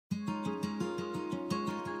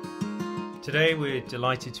Today we're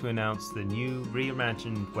delighted to announce the new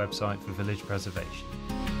reimagined website for village preservation.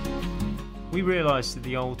 We realised that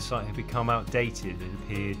the old site had become outdated and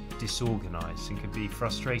appeared disorganised and could be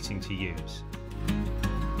frustrating to use.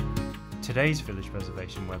 Today's village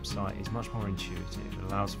preservation website is much more intuitive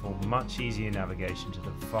and allows for much easier navigation to the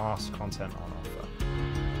vast content on offer.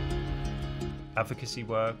 Advocacy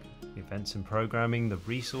work, events and programming, the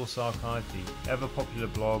resource archive, the ever-popular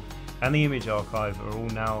blog and the image archive are all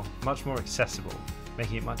now much more accessible,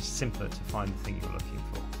 making it much simpler to find the thing you're looking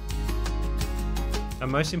for.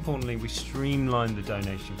 And most importantly, we streamlined the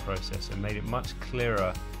donation process and made it much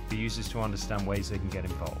clearer for users to understand ways they can get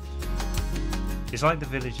involved. It's like the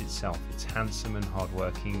village itself. It's handsome and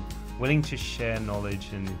hardworking, willing to share knowledge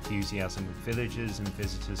and enthusiasm with villagers and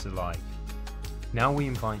visitors alike. Now we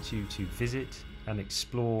invite you to visit and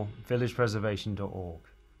explore villagepreservation.org.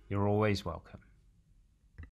 You're always welcome.